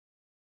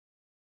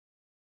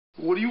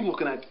What are you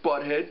looking at,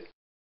 butthead?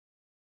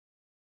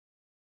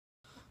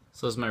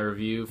 So this is my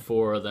review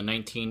for the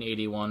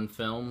 1981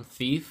 film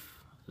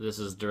Thief. This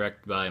is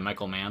directed by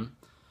Michael Mann.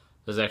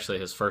 This is actually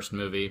his first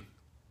movie,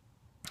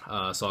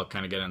 so I'll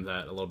kind of get into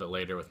that a little bit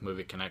later with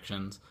movie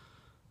connections.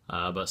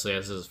 But this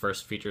is his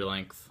first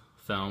feature-length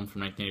film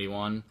from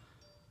 1981.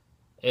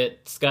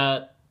 It's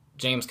got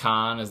James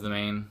Caan as the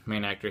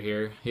main actor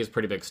here. He's a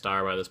pretty big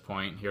star by this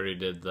point. He already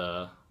did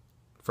the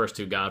first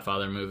two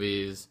Godfather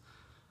movies.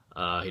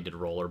 He did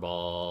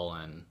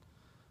Rollerball and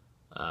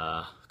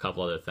a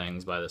couple other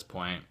things by this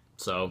point.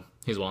 So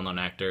he's a well-known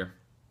actor.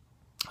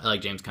 I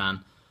like James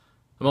Caan.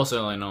 I mostly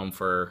only know him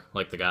for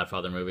like the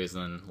Godfather movies,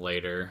 and then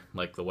later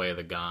like The Way of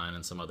the Gun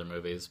and some other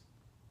movies.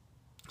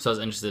 So I was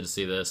interested to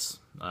see this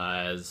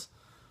as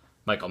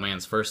Michael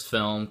Mann's first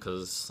film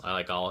because I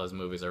like all his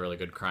movies are really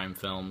good crime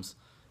films,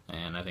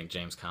 and I think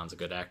James Caan's a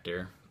good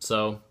actor.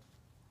 So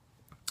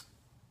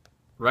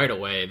right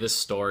away, this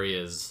story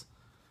is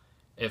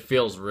it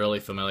feels really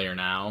familiar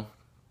now,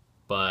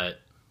 but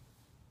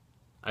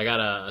I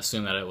gotta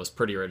assume that it was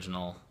pretty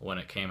original when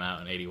it came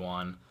out in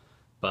 '81,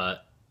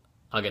 but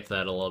I'll get to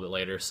that a little bit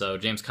later. So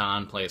James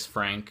Caan plays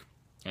Frank,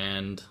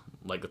 and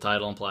like the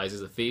title implies,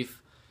 he's a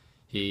thief.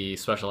 He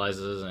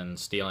specializes in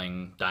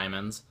stealing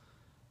diamonds,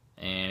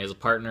 and he has a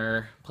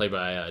partner played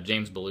by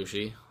James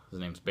Belushi. His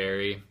name's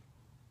Barry.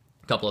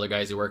 A couple other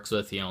guys he works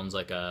with. He owns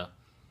like a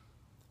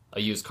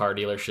used car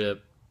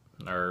dealership,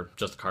 or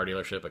just a car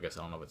dealership. I guess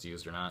I don't know if it's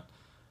used or not.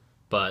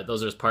 But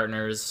those are his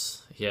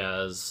partners. He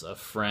has a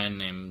friend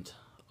named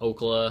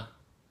Okla.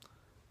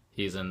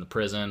 He's in the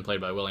prison,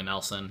 played by Willie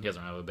Nelson. He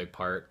doesn't have a big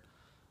part,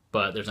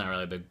 but there's not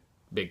really a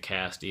big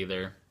cast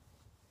either.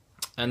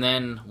 And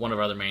then one of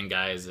our other main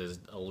guys is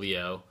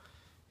Leo.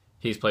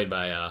 He's played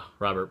by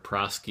Robert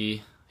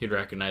Prosky. You'd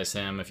recognize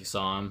him if you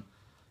saw him.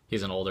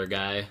 He's an older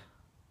guy.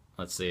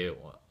 Let's see,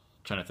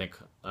 trying to think.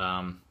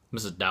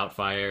 Mrs.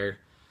 Doubtfire.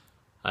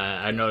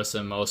 I noticed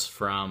him most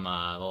from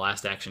The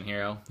Last Action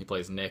Hero. He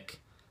plays Nick,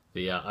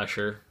 the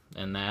usher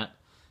in that.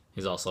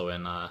 He's also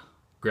in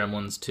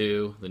Gremlins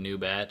 2, the new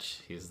batch.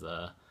 He's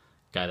the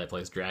guy that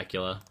plays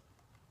Dracula.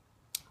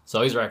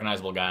 So he's a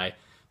recognizable guy.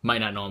 Might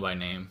not know him by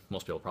name.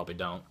 Most people probably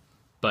don't.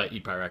 But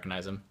you'd probably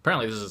recognize him.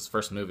 Apparently this is his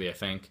first movie, I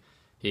think.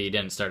 He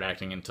didn't start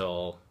acting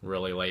until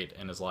really late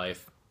in his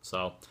life.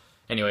 So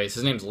anyways,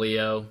 his name's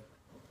Leo.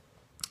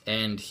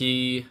 And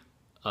he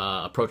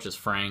approaches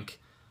Frank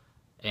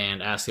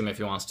and asks him if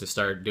he wants to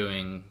start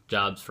doing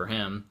jobs for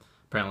him.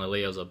 Apparently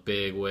Leo's a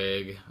big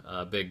wig,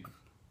 I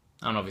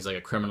don't know if he's like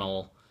a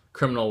criminal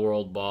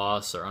world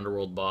boss or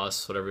underworld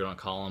boss, whatever you want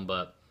to call him,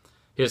 but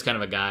he's kind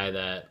of a guy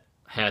that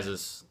has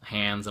his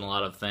hands in a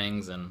lot of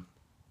things and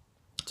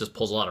just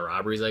pulls a lot of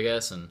robberies, I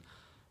guess, and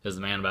is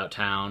the man about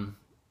town.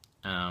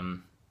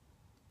 And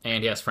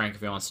he asks Frank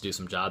if he wants to do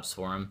some jobs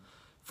for him.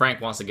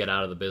 Frank wants to get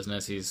out of the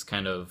business. He's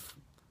kind of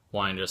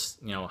wanting to just,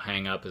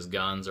 hang up his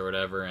guns or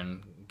whatever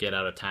and get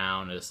out of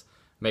town, just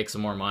make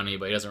some more money,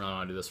 but he doesn't really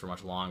want to do this for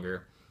much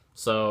longer.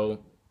 So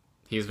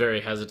he's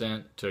very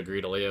hesitant to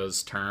agree to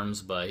Leo's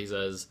terms, but he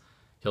says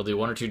he'll do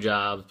one or two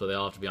jobs, but they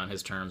all have to be on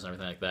his terms and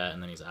everything like that,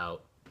 and then he's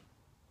out.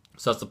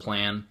 So that's the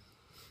plan.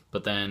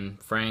 But then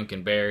Frank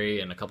and Barry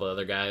and a couple of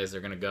other guys,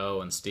 they're going to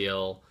go and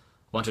steal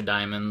a bunch of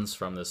diamonds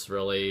from this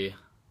really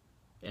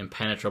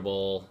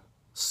impenetrable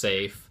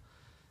safe.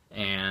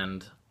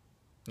 And,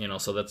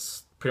 so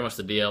that's pretty much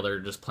the deal. They're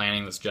just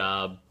planning this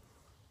job.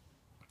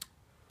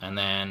 And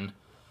then,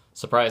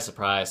 surprise,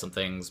 surprise, some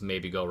things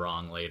maybe go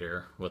wrong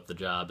later with the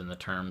job in the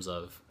terms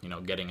of,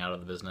 getting out of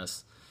the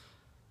business.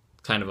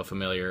 Kind of a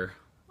familiar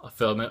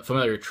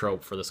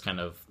trope for this kind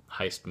of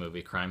heist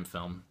movie, crime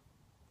film.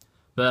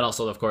 But then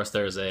also, of course,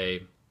 there's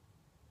a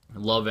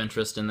love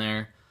interest in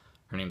there.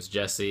 Her name's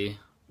Jessie,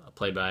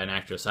 played by an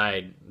actress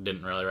I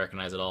didn't really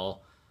recognize at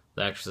all.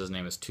 The actress's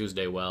name is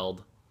Tuesday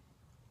Weld.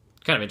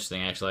 Kind of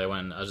interesting, actually. I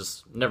was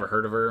just never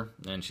heard of her,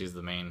 and she's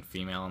the main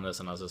female in this,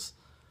 and I was just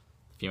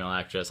female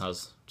actress, and I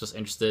was just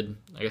interested.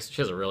 I guess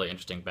she has a really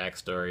interesting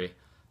backstory,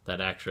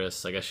 that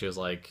actress. I guess she was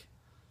like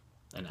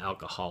an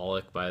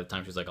alcoholic by the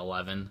time she was like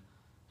 11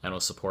 and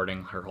was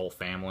supporting her whole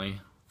family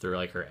through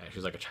like she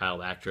was like a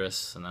child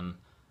actress and then,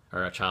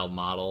 or a child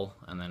model,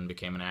 and then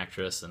became an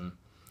actress, and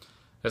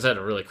just had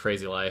a really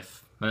crazy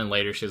life. And then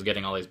later she was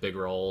getting all these big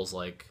roles,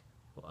 like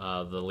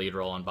the lead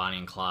role in Bonnie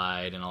and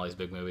Clyde and all these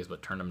big movies,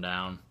 but turned them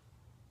down.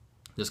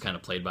 Just kind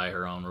of played by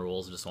her own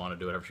rules, just wanted to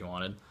do whatever she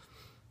wanted.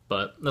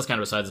 But that's kind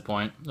of besides the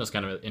point. That's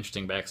kind of an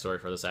interesting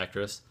backstory for this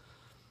actress.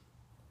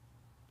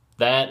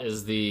 That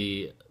is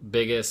the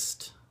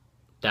biggest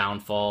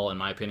downfall, in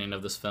my opinion,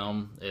 of this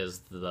film,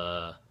 is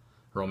the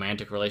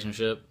romantic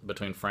relationship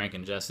between Frank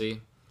and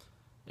Jessie.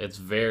 It's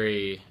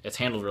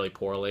handled really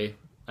poorly.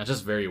 It's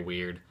just very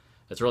weird.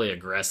 It's really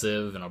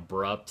aggressive and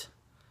abrupt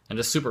and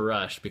just super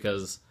rushed,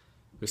 because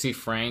we see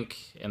Frank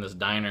in this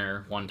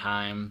diner one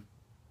time,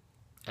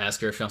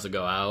 ask her if she wants to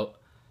go out,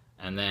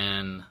 and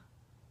then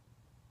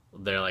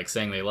they're like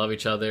saying they love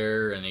each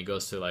other, and he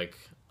goes to like,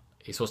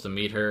 he's supposed to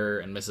meet her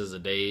and misses a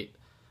date,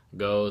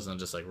 goes and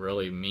just like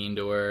really mean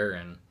to her,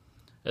 and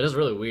it is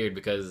really weird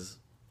because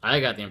I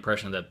got the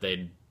impression that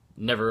they'd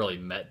never really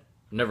met,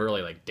 never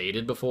really like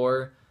dated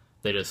before.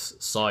 They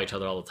just saw each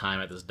other all the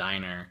time at this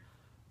diner,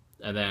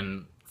 and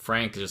then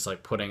Frank is just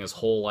like putting his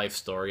whole life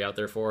story out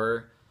there for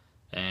her,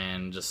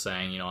 and just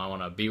saying, you know, I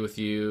want to be with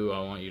you. I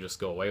want you to just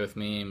go away with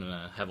me. I'm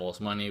gonna have all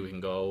this money. We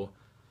can go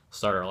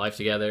start our life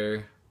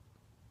together.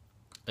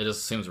 It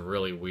just seems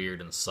really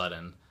weird and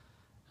sudden.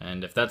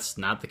 And if that's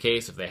not the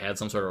case, if they had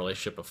some sort of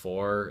relationship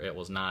before, it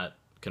was not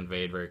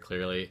conveyed very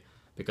clearly.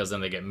 Because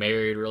then they get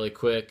married really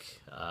quick.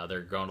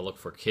 They're going to look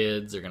for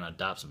kids. They're going to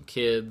adopt some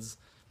kids.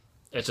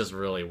 It's just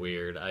really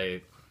weird.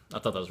 I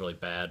thought that was a really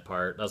bad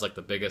part. That was like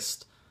the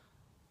biggest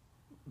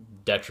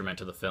detriment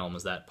to the film,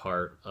 is that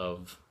part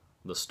of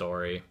the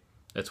story.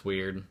 It's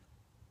weird.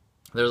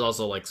 There's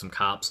also like some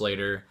cops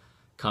later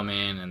come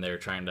in and they're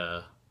trying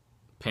to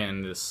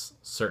pin this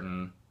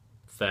certain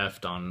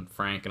theft on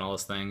Frank and all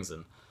those things,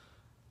 and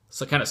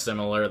so kind of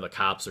similar. The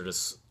cops are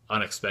just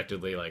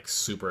unexpectedly like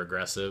super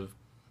aggressive.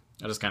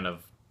 I just kind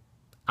of,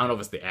 I don't know if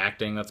it's the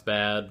acting that's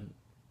bad,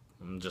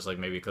 just like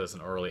maybe because it's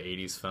an early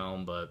 80s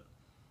film, but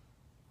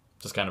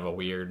just kind of got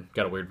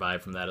a weird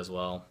vibe from that as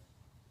well.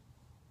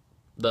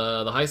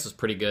 The heist is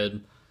pretty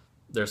good.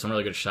 There's some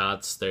really good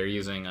shots. They're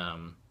using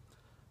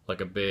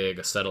like a big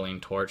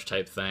acetylene torch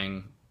type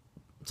thing.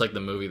 It's like the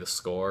movie The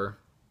Score.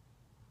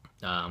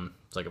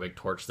 It's like a big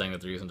torch thing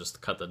that they're using just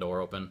to cut the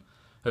door open.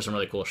 There's some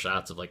really cool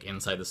shots of like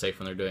inside the safe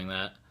when they're doing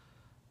that.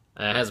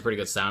 It has a pretty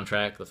good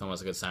soundtrack. The film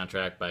has a good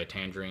soundtrack by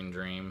Tangerine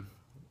Dream.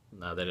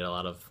 They did a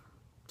lot of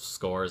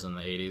scores in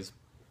the 80s.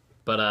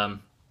 But,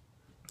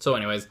 so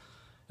anyways,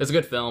 it's a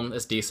good film.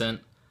 It's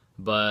decent.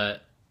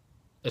 But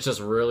it's just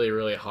really,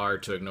 really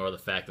hard to ignore the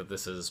fact that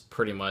this is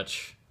pretty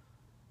much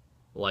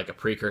like a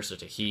precursor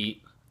to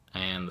Heat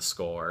and The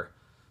Score.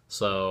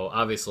 So,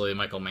 obviously,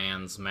 Michael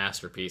Mann's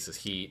masterpiece is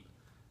Heat,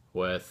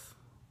 with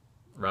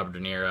Robert De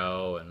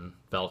Niro and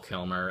Val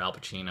Kilmer, Al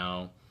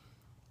Pacino.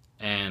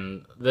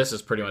 And this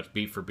is pretty much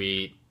beat for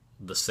beat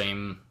the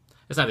same.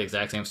 It's not the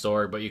exact same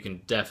story, but you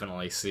can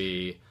definitely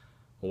see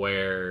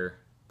where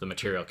the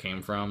material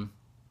came from.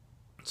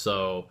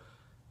 So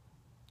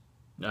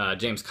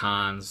James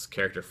Caan's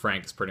character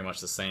Frank is pretty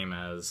much the same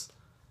as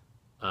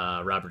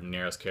Robert De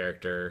Niro's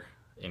character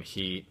in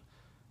Heat,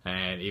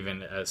 and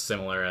even as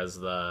similar as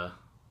the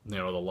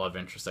love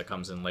interest that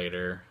comes in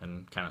later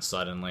and kind of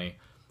suddenly.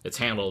 It's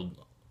handled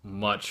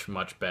much,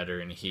 much better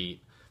in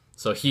Heat.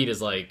 So Heat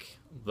is like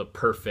the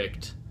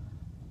perfect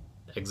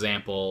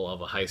example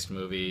of a heist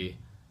movie.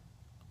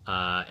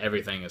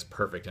 Everything is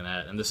perfect in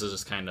that, and this is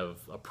just kind of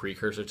a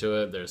precursor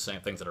to it. There's some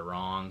things that are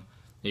wrong.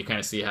 You kind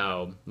of see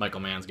how Michael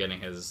Mann's getting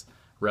his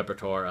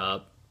repertoire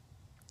up,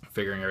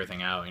 figuring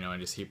everything out,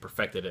 and he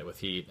perfected it with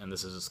Heat, and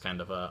this is just kind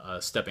of a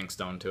stepping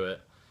stone to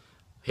it.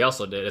 He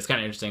also did, it's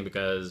kind of interesting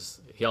because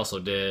he also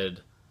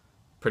did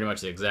pretty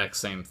much the exact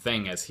same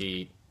thing as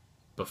Heat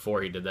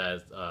before he did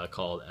that,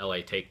 called LA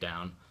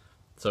Takedown.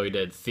 So he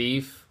did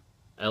Thief,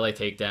 LA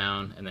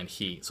Takedown, and then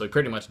Heat. So he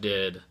pretty much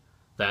did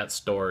that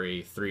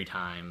story 3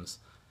 times.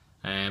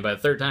 And by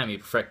the 3rd time, he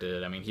perfected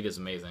it. I mean, Heat is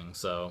amazing.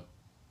 So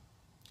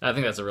I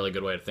think that's a really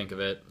good way to think of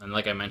it. And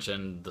like I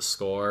mentioned, The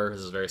Score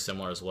is very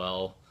similar as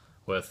well,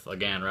 with,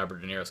 again,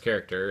 Robert De Niro's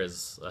character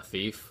is a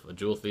thief, a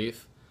jewel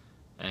thief.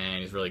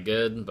 And he's really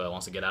good, but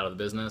wants to get out of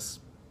the business.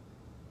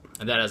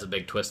 And that has a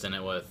big twist in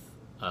it with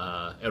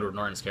Edward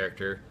Norton's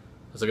character.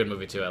 It's a good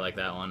movie, too. I like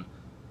that one.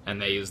 And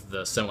they used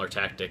the similar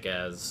tactic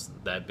as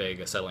that big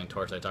acetylene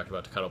torch I talked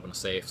about to cut open a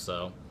safe.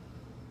 So,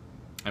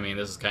 I mean,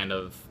 this is kind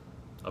of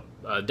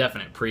a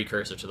definite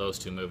precursor to those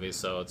 2 movies.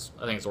 So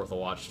I think it's worth a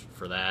watch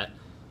for that.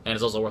 And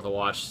it's also worth a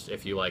watch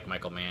if you like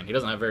Michael Mann. He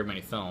doesn't have very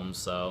many films,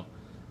 so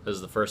this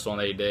is the first one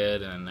that he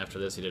did. And after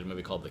this, he did a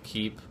movie called The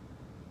Keep.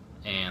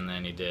 And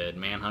then he did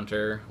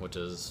Manhunter, which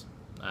is,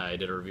 I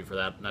did a review for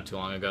that not too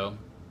long ago.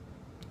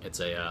 It's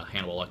a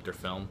Hannibal Lecter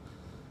film.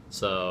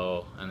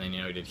 So, and then,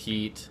 he did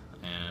Heat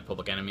and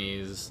Public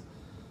Enemies,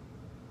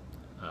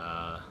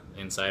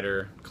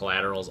 Insider,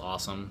 Collateral's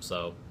awesome.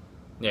 So,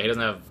 yeah, he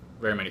doesn't have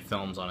very many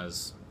films on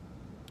his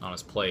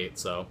plate.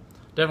 So,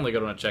 definitely a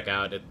good one to check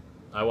out.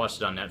 I watched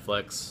it on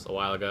Netflix a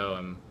while ago,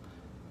 and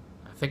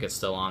I think it's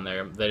still on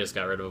there. They just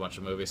got rid of a bunch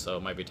of movies, so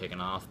it might be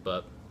taken off.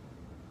 But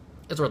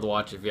it's worth a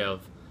watch if you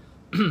have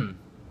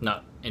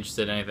not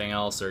interested in anything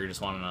else, or you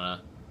just want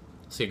to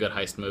see a good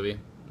heist movie,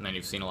 and then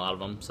you've seen a lot of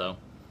them. So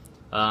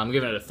I'm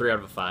giving it a 3 out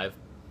of 5.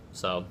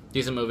 So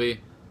decent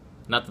movie,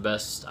 not the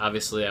best.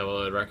 Obviously, I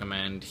would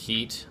recommend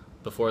Heat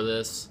before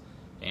this,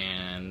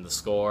 and The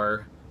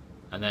Score,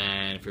 and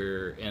then if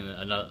you're in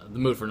the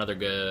mood for another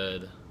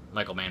good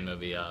Michael Mann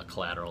movie,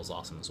 Collateral is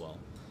awesome as well.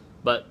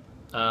 But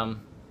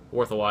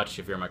worth a watch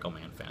if you're a Michael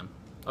Mann fan.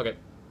 Okay.